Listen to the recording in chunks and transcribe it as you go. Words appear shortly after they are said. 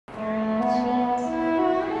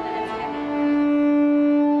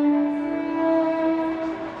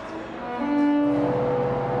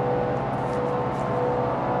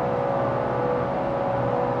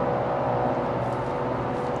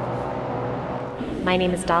My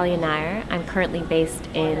name is Dahlia Nayar. I'm currently based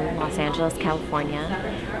in Los Angeles, California.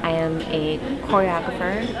 I am a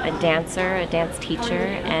choreographer, a dancer, a dance teacher,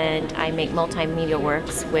 and I make multimedia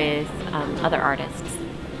works with other artists.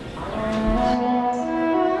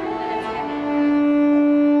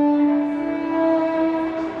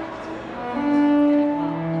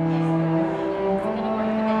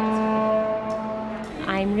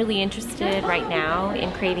 I'm really interested right now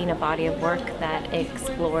in creating a body of work that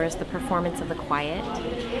explores the performance of the quiet.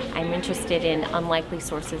 I'm interested in unlikely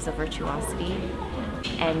sources of virtuosity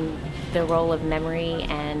and the role of memory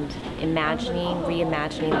and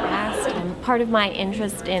reimagining the past. And part of my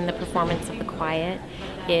interest in the performance of the quiet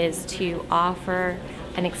is to offer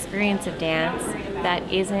an experience of dance that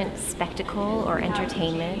isn't spectacle or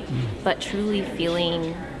entertainment, but truly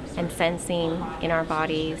feeling and sensing in our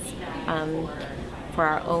bodies for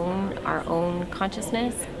our own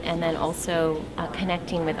consciousness, and then also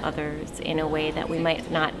connecting with others in a way that we might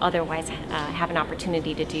not otherwise have an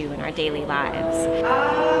opportunity to do in our daily lives.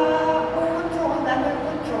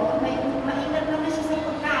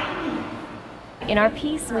 In our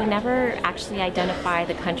piece, we never actually identify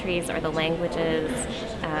the countries or the languages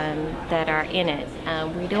that are in it.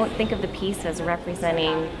 We don't think of the piece as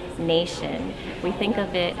representing nation. We think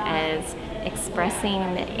of it as expressing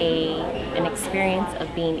an experience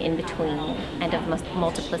of being in between and of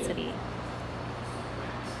multiplicity.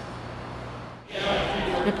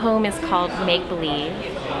 The poem is called Make Believe,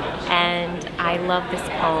 and I love this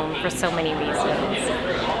poem for so many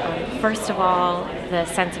reasons. First of all, the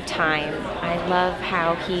sense of time. I love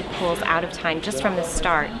how he pulls out of time just from the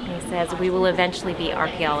start. He says, we will eventually be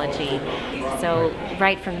archaeology. So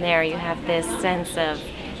right from there you have this sense of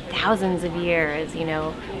thousands of years,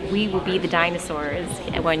 we will be the dinosaurs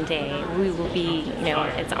one day. We will be,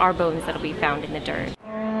 it's our bones that'll be found in the dirt.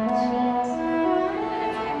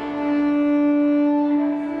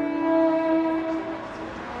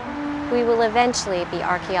 We will eventually be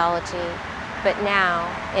archaeology, but now,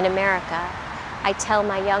 in America, I tell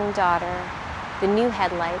my young daughter the new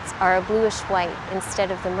headlights are a bluish-white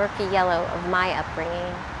instead of the murky yellow of my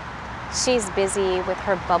upbringing. She's busy with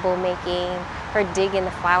her bubble making, her dig in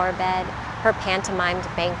the flower bed, her pantomimed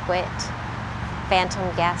banquet, phantom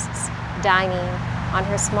guests dining on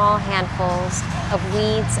her small handfuls of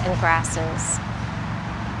weeds and grasses.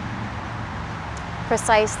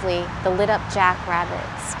 Precisely, the lit-up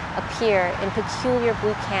jackrabbits appear in peculiar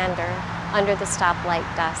blue candor under the stoplight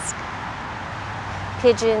dusk.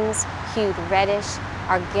 Pigeons, hued reddish,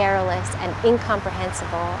 are garrulous and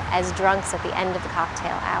incomprehensible as drunks at the end of the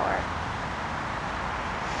cocktail hour.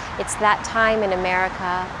 It's that time in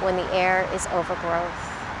America when the air is overgrowth.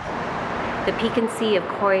 The piquancy of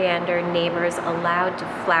coriander neighbors allowed to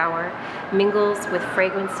flower mingles with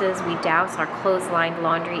fragrances we douse our clotheslined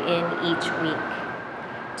laundry in each week.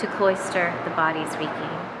 To cloister, the body's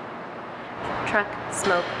reeking. Truck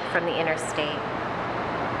smoke from the interstate.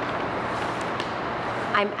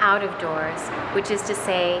 I'm out of doors, which is to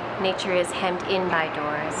say nature is hemmed in by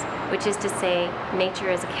doors, which is to say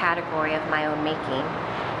nature is a category of my own making.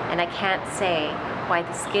 And I can't say why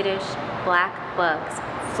the skittish black bugs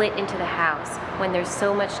flit into the house when there's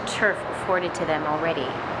so much turf afforded to them already.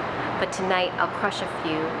 But tonight I'll crush a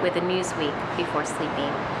few with a Newsweek before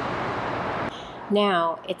sleeping.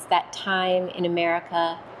 Now it's that time in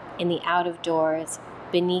America, in the out of doors,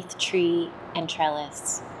 beneath tree and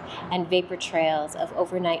trellis, and vapor trails of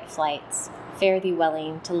overnight flights, fare thee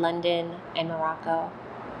welling to London and Morocco.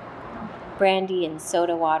 Brandy and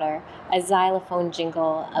soda water, a xylophone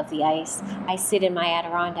jingle of the ice, I sit in my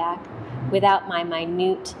Adirondack without my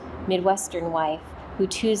minute Midwestern wife who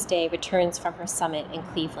Tuesday returns from her summit in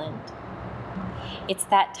Cleveland. It's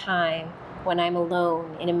that time when I'm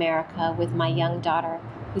alone in America with my young daughter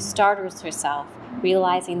who startles herself,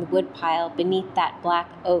 realizing the woodpile beneath that black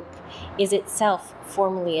oak is itself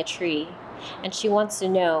formerly a tree, and she wants to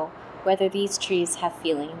know whether these trees have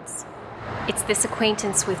feelings. It's this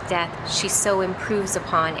acquaintance with death she so improves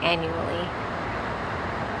upon annually.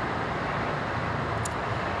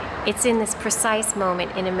 It's in this precise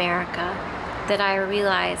moment in America that I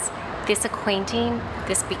realize this acquainting,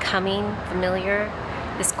 this becoming familiar,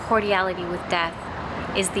 this cordiality with death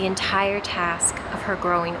is the entire task of her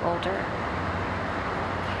growing older.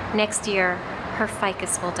 Next year, her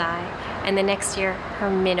ficus will die, and the next year, her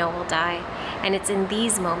minnow will die, and it's in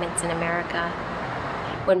these moments in America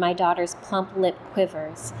when my daughter's plump lip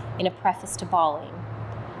quivers in a preface to bawling,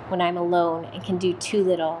 when I'm alone and can do too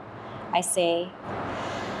little, I say,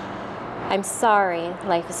 I'm sorry,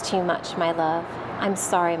 life is too much, my love. I'm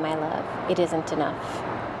sorry, my love, it isn't enough.